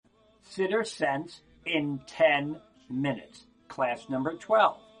Siddur sense in 10 minutes. Class number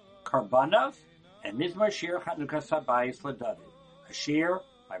 12. Karbanos and Mizmor Shir Chanukah Sabayis LaDavid. A shir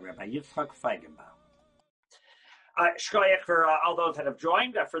by Rabbi Yitzchak Feigenbaum. Shkoyach for all those that have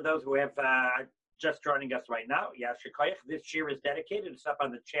joined. For those who have just joining us right now, Shkoyach. This shir is dedicated. It's up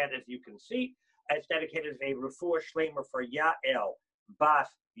on the chat as you can see. It's dedicated as a refuah shleima for Yael Bas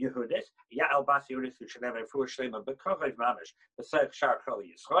Yehudis. Yael Bas Yehudis, who should have a refuah shleima b'kovev mamish b'sech shar kol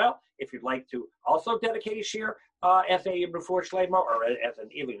Yisrael. If you'd like to also dedicate a shir as a refuah shleima or as an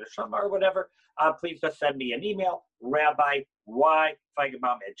Eli Neshama or whatever, please just send me an email,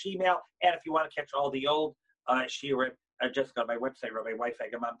 rabbi.y.feigenbaum@gmail. And if you want to catch all the old shirim, just go to my website,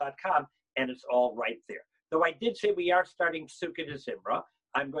 rabbi.y.feigenbaum.com, and it's all right there. Though I did say we are starting Sukkot de Zimra,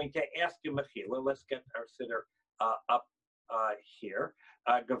 I'm going to ask you, Mechila, let's get our siddur up here,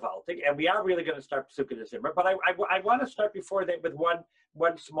 Gavaltic, and we are really going to start Sukkot de Zimra, but I want to start before that with one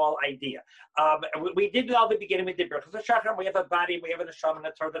small idea. We did it all the beginning. We did Birchas HaShachar. We have a body, we have a neshama and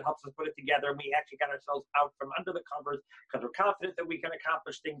a Torah that helps us put it together, and we actually got ourselves out from under the covers because we're confident that we can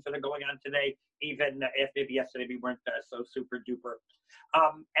accomplish things that are going on today, even if maybe yesterday we weren't so super duper.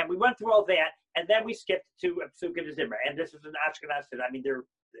 And we went through all that, and then we skipped to Sukkot de Zimra, and this is an Ashkenaz. I mean,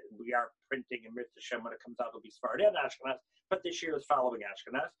 we are printing in Mirza Shem when it comes out, it'll be Sfarad and Ashkenaz, but this year is following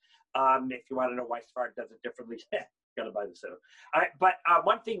Ashkenaz. If you want to know why Sfarad does it differently, got to buy the siddur. All right, but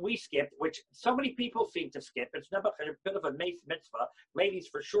one thing we skipped, which so many people seem to skip, it's never a bit of a mitzvah. Ladies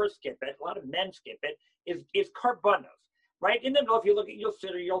for sure skip it. A lot of men skip it. Is karbanos. Right in the middle, if you look at your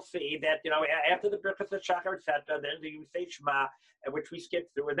siddur, you'll see that after the Birchas HaShachar, etc., then you say Shema, which we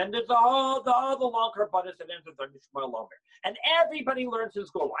skipped through, and then there's all the long karbanos, and then there's the Shema longer. And everybody learns in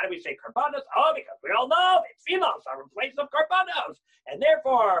school. Why do we say karbanos? Oh, because we all know that philos are in place of karbanos, and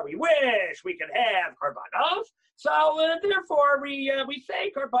therefore we wish we could have karbanos. So therefore we say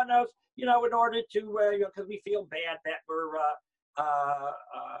karbanos, in order to because we feel bad that we're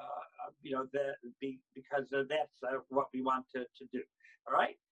because that's what we want to do. All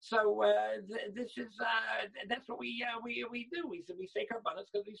right. So this is that's what we do. We say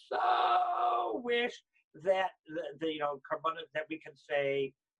karbanos because we so wish that the karbanos that we can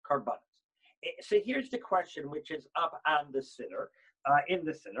say karbanos. So here's the question, which is up on the siddur, in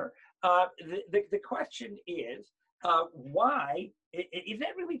the siddur. The question is why is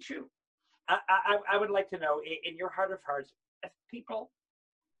that really true? I would like to know in your heart of hearts, if people.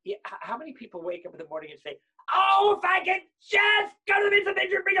 Yeah, how many people wake up in the morning and say, "Oh, if I could just go to the mitzvah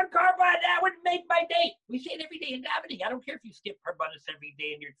and bring a karban, that would make my day." We say it every day in davening. I don't care if you skip karbanos every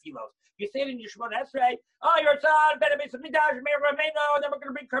day in your tefillos. You say it in your Shemona Esrei. Oh, your son, better mitzvah midash, meir rameno. Then we're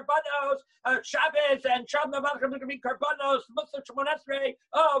going to bring karbanos. Shabbos and Shabbat, we're going to bring karbanos. Muslim Shemona Esrei.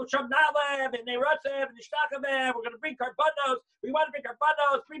 Oh, Sham Nalev and Neratzev and Nishtakavev. We're going to bring karbanos. We want to bring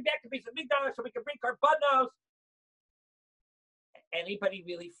karbanos. Bring back the mitzvah midash so we can bring karbanos. Anybody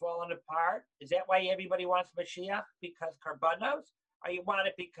really falling apart? Is that why everybody wants Mashiach? Because karbanos? Or you want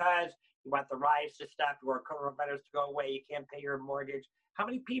it because you want the riots to stop or coronavirus to go away, you can't pay your mortgage? How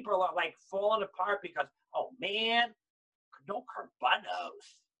many people are like falling apart because, oh man, no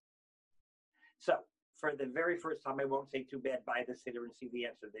karbanos? So, for the very first time, I won't say too bad, buy the siddur and see the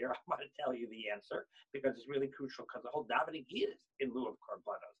answer there. I want to tell you the answer because it's really crucial because the whole davening is in lieu of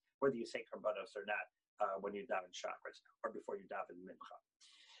karbanos, whether you say karbanos or not. When you daven chakras or before you daven mincha.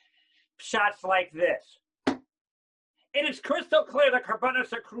 Shots like this. It is crystal clear that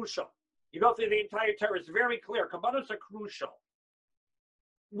karbanos are crucial. You go through the entire Torah, it's very clear. Karbanos are crucial.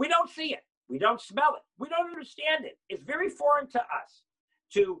 We don't see it. We don't smell it. We don't understand it. It's very foreign to us.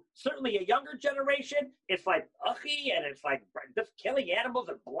 To certainly a younger generation, it's like uchi, and it's like just killing animals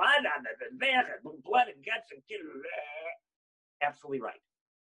and blood on them, and blood and guts and absolutely right.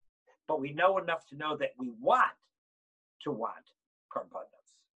 But we know enough to know that we want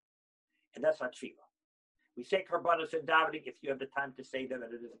karbanos. And that's our tefillah. We say karbanos in davening if you have the time to say them,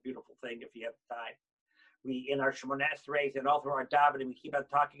 and it is a beautiful thing if you have the time. We, in our Shemona Esreis and all through our davening, we keep on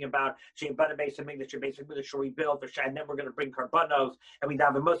talking about Shein Bana Beis HaMikdash, Beis HaMikdash shall rebuild, and then we're going to bring karbanos, and we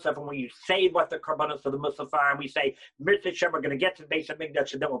daven Musaf, and when you say what the karbanos of the Musaf are, and we say, Mirza Shem, we're going to get to Beis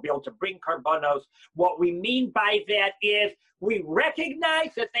HaMikdash, and then we'll be able to bring karbanos. What we mean by that is we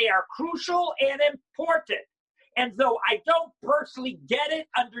recognize that they are crucial and important. And though I don't personally get it,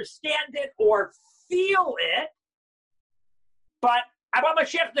 understand it, or feel it, but I want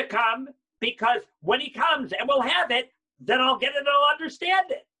Mashiach to come, because when he comes and we'll have it, then I'll get it and I'll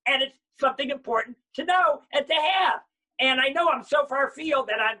understand it. And it's something important to know and to have. And I know I'm so far afield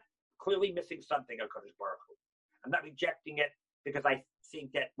that I'm clearly missing something, HaKadosh Baruch Hu. I'm not rejecting it because I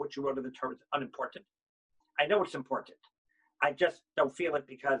think that what you wrote in the Torah is unimportant. I know it's important. I just don't feel it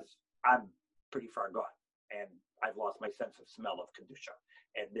because I'm pretty far gone, and I've lost my sense of smell of Kedusha.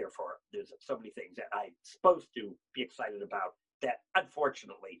 And therefore, there's so many things that I'm supposed to be excited about that,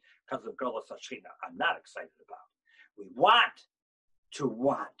 unfortunately, because of Golas Hashchina, I'm not excited about. We want to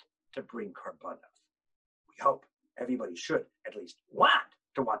bring Karbanos. We hope everybody should at least want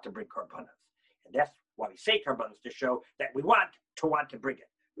to bring Karbanos. And that's why we say Karbanos, to show that we want to bring it.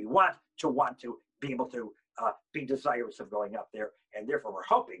 We want to be able to be desirous of going up there. And therefore, we're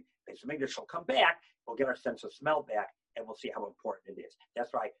hoping that Beis Hamikdash will come back, we'll get our sense of smell back, and we'll see how important it is.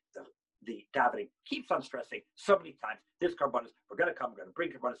 That's why the davening keeps on stressing so many times. This Karbanos, we're going to come, we're going to bring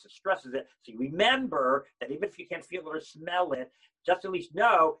Karbanos. It stresses it. So you remember that even if you can't feel it or smell it, just at least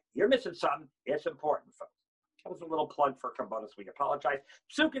know you're missing something. It's important, folks. That was a little plug for Karbanos. We apologize.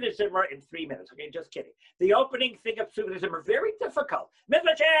 Psukim de Zimra in 3 minutes. Okay, just kidding. The opening thing of Psukim de Zimra, very difficult.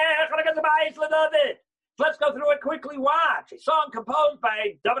 Let's go through it quickly. Watch. A song composed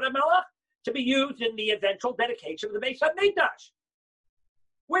by David HaMelech to be used in the eventual dedication of the Beis Hamikdash,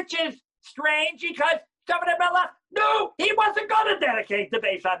 which is strange because David HaMelech knew he wasn't going to dedicate the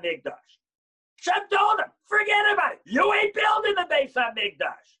Beis Hamikdash. Shem told him, forget about it. You ain't building the Beis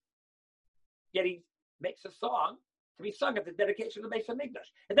Hamikdash. Yet he makes a song to be sung at the dedication of the Beis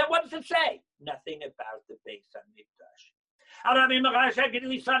Hamikdash. And then what does it say? Nothing about the Beis Hamikdash.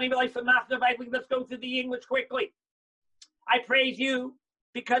 Let's go through the English quickly. I praise you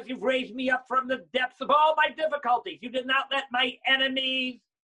because you've raised me up from the depths of all my difficulties. You did not let my enemies,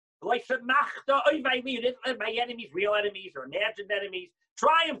 you didn't let my enemies, real enemies or imagined enemies,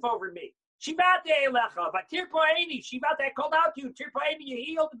 triumph over me. Shivate elecha, but tirpoeni, Shivate, I called out to you, tirpoeni, you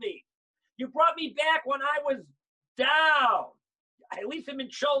healed me. You brought me back when I was down. At least I'm in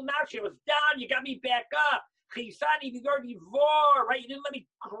Shol Nafshi, I was down, you got me back up. Chisani v'gordi vor, right? You didn't let me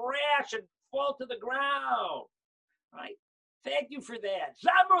crash and fall to the ground, right? Thank you for that.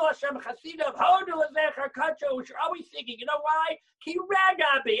 Zamru Hashem Chasidav Hodu Lezecher Kacho, which you're always thinking, you know why? Ki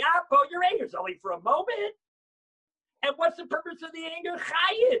ragabi apo, your anger's only for a moment. And what's the purpose of the anger?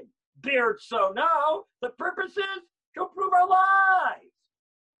 Chayin. Beard so no. The purpose is to improve our lives.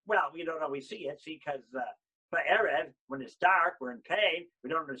 Well, we don't always see it, because for Erev, when it's dark, we're in pain, we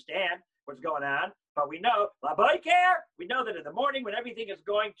don't understand what's going on, but we know, we know that in the morning when everything is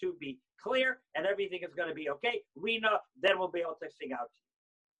going to be clear and everything is going to be okay, we know, then we'll be able to sing out to you.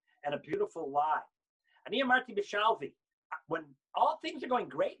 And a beautiful lie. Ani Amarti Bishalvi, when all things are going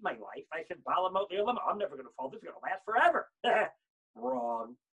great in my life, I said, I'm never going to fall, this is going to last forever.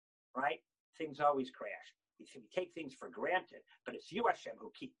 Wrong, right? Things always crash. We take things for granted, but it's you, Hashem,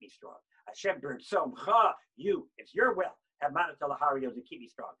 who keep me strong. Hashem, you, it's your will. Have manatalahario to keep me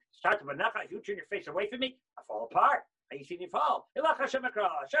strong. Start to Banacha, if you turn your face away from me, I fall apart. I see you fall. Hashem, I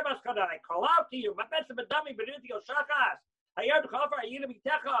call out to you.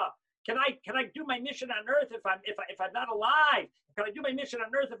 Can I do my mission on earth if I'm not alive? Can I do my mission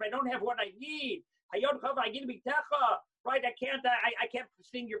on earth if I don't have what I need? Right? I can't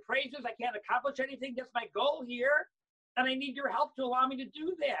sing your praises. I can't accomplish anything. That's my goal here. And I need your help to allow me to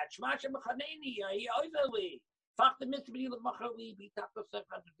do that.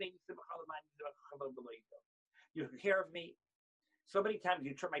 You hear of me. So many times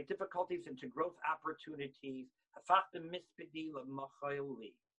you turn my difficulties into growth opportunities. You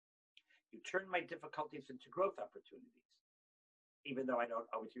turn my difficulties into growth opportunities, even though I don't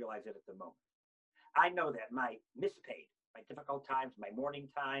always realize it at the moment. I know that my mispaid, my difficult times, my mourning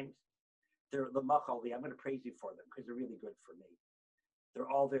times, they're the machali. I'm going to praise you for them because they're really good for me. They're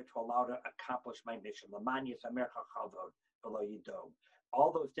all there to allow to accomplish my mission.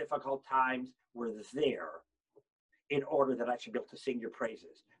 All those difficult times were there in order that I should be able to sing your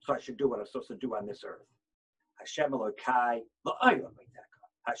praises. So I should do what I'm supposed to do on this earth. Hashem Elokai,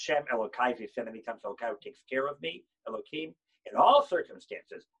 Hashem Elokai, he said many times, Elokai takes care of me, Elokim. In all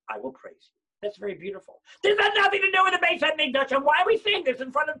circumstances, I will praise you. That's very beautiful. This has nothing to do with the Beis Hamikdash. And why are we saying this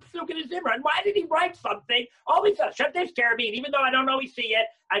in front of Psukim de Zimra? And why did he write something? All he says, Hashem takes care of me. And even though I don't always see it,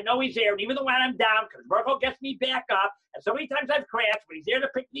 I know he's there. And even though when I'm down, because Baruch Hu gets me back up, and so many times I've crashed, but he's there to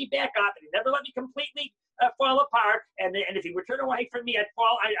pick me back up, and he never let me completely fall apart. And if he would turn away from me, I'd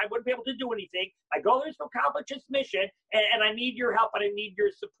fall. I wouldn't be able to do anything. My goal is to accomplish this mission, and I need your help, and I need your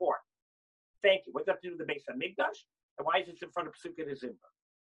support. Thank you. What's that to do with the Beis Hamikdash? And why is this in front of Psukim de Zimra?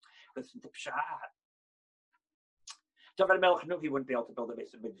 Listen to Pshat. David HaMelech knew he wouldn't be able to build a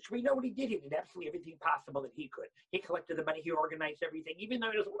Beis Hamikdash. We know what he did. He did absolutely everything possible that he could. He collected the money. He organized everything. Even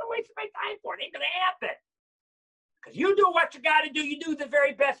though he was, what am I wasting my time for? It ain't going to happen. Because you do what you got to do. You do the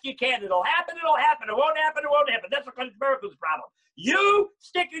very best you can. It'll happen. It'll happen. It won't happen. It won't happen. That's what Baruch Hu's problem. You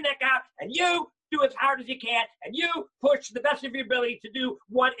stick your neck out and you do as hard as you can, and you push the best of your ability to do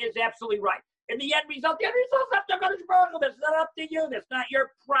what is absolutely right. And the end result's up to HaKadosh Baruch Hu. That's not up to you. That's not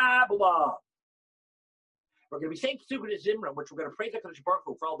your problem. We're going to be saying Sukkot Zimra, which we're going to praise HaKadosh Baruch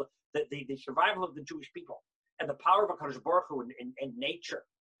Hu for all the survival of the Jewish people and the power of HaKadosh Baruch Hu in nature.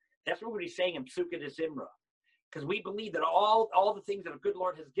 That's what we're going to be saying in Sukkot Zimra. Because we believe that all the things that a good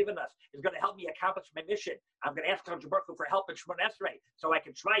Lord has given us is going to help me accomplish my mission. I'm going to ask HaKadosh Baruch Hu for help in Shemon Esrei, so I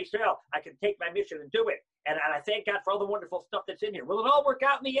can try Israel. I can take my mission and do it. And I thank God for all the wonderful stuff that's in here. Will it all work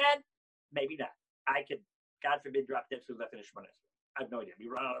out in the end? Maybe not. I could, God forbid, drop dead soon as I finish Shemon Esrei. I have no idea.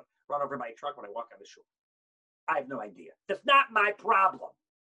 You run over my truck when I walk on the shore. I have no idea. That's not my problem.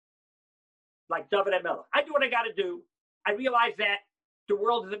 Like David and Melech. I do what I got to do. I realize that the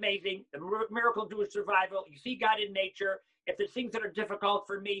world is amazing. The miracle of Jewish survival. You see God in nature. If there's things that are difficult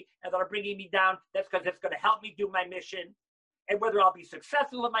for me and that are bringing me down, that's because it's going to help me do my mission. And whether I'll be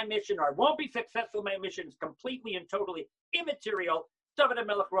successful in my mission or I won't be successful in my mission is completely and totally immaterial. David and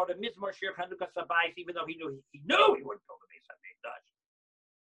Melech wrote a Mizmor Shir Chanukah Sabayis, even though he knew he wouldn't build the Beis HaMikdash.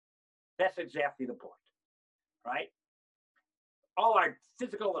 That's exactly the point, right? All our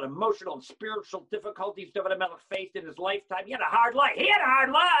physical and emotional and spiritual difficulties David HaMelech faced in his lifetime. He had a hard life. He had a hard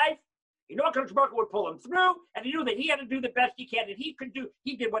life. You know, HaKadosh Baruch Hu would pull him through, and he knew that he had to do the best he can, and he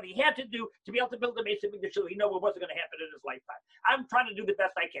did what he had to do to be able to build the Beis HaMikdash. He knew it wasn't going to happen in his lifetime. I'm trying to do the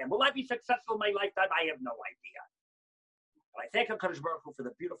best I can. Will I be successful in my lifetime? I have no idea. But I thank HaKadosh Baruch Hu for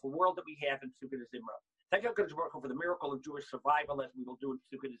the beautiful world that we have in Sukkot Zimra. Thank HaKadosh Baruch Hu for the miracle of Jewish survival, as we will do in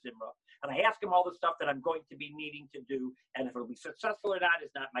Sukkot Zimra. And I ask him all the stuff that I'm going to be needing to do, and if it'll be successful or not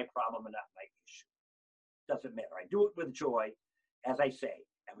is not my problem and not my issue. Doesn't matter. I do it with joy, as I say.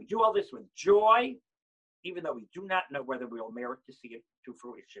 And we do all this with joy, even though we do not know whether we will merit to see it to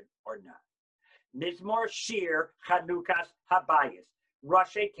fruition or not. Mizmor Shir Chanukas Habayis.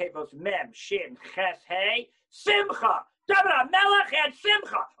 Rashi Tevos Mem Shin Ches Hey Simcha. David HaMelech had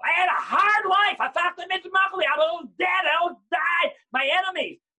Simcha. I had a hard life. I thought the mitzvah. I was dead. I almost died. My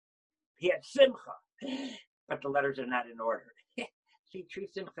enemies. He had Simcha. But the letters are not in order. See, true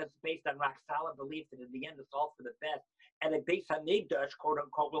Simcha is based on rock solid belief that in the end it's all for the best. And a Beis HaMikdash, quote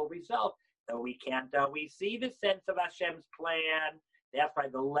unquote, will result. Though we can't always see the sense of Hashem's plan. That's why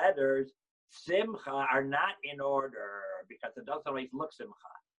the letters Simcha are not in order, because it doesn't always look Simcha.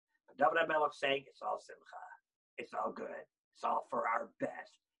 But David HaMelech saying it's all Simcha. It's all good. It's all for our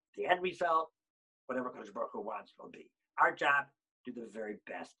best. The end result, whatever HaKadosh Baruch Hu wants will be. Our job, do the very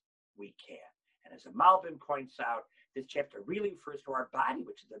best we can. And as Malbim points out, this chapter really refers to our body,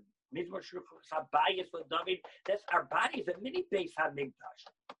 which is a Mizmor Shir Habayis with David. That's our body is a mini Beis HaMikdash,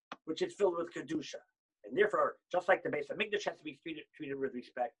 which is filled with Kedusha. And therefore, just like the Beis HaMikdash has to be treated with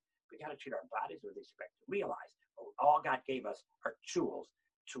respect, we got to treat our bodies with respect. Realize all God gave us are tools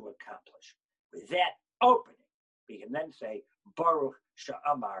to accomplish. With that opening, we can then say, Baruch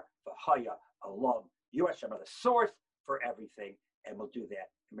Sha'amar V'Haya Olam. You Hashem are the source for everything, and we'll do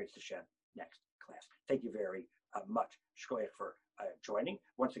that in Mitzvah Hashem next class. Thank you very much, Shkoyach, for joining.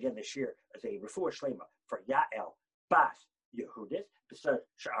 Once again, this year is a refuah shlema for Yael Bas Yehudis, B'Ser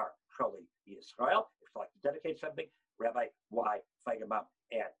Sha'ar Choli Yisrael. If you'd like to dedicate something, Rabbi Y. Feigenbaum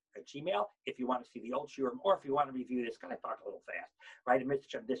at Gmail. If you want to see the old shiurim, or if you want to review this, can I talk a little fast? Right,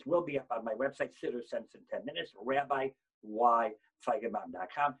 this will be up on my website, Siddur Sense in 10 minutes,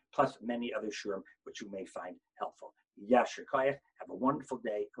 RabbiYFeigenbaum.com, plus many other shiurim which you may find helpful. Yasher Koyach, have a wonderful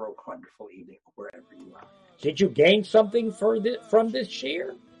day or a wonderful evening wherever you are. Did you gain something from this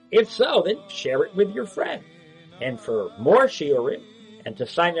shiur? If so, then share it with your friend. And for more shiurim, and to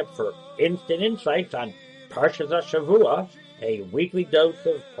sign up for instant insights on Parshas HaShavua, a weekly dose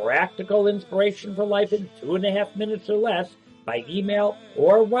of practical inspiration for life in 2.5 minutes or less, by email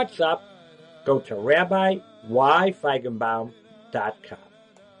or WhatsApp, go to RabbiYFeigenbaum.com.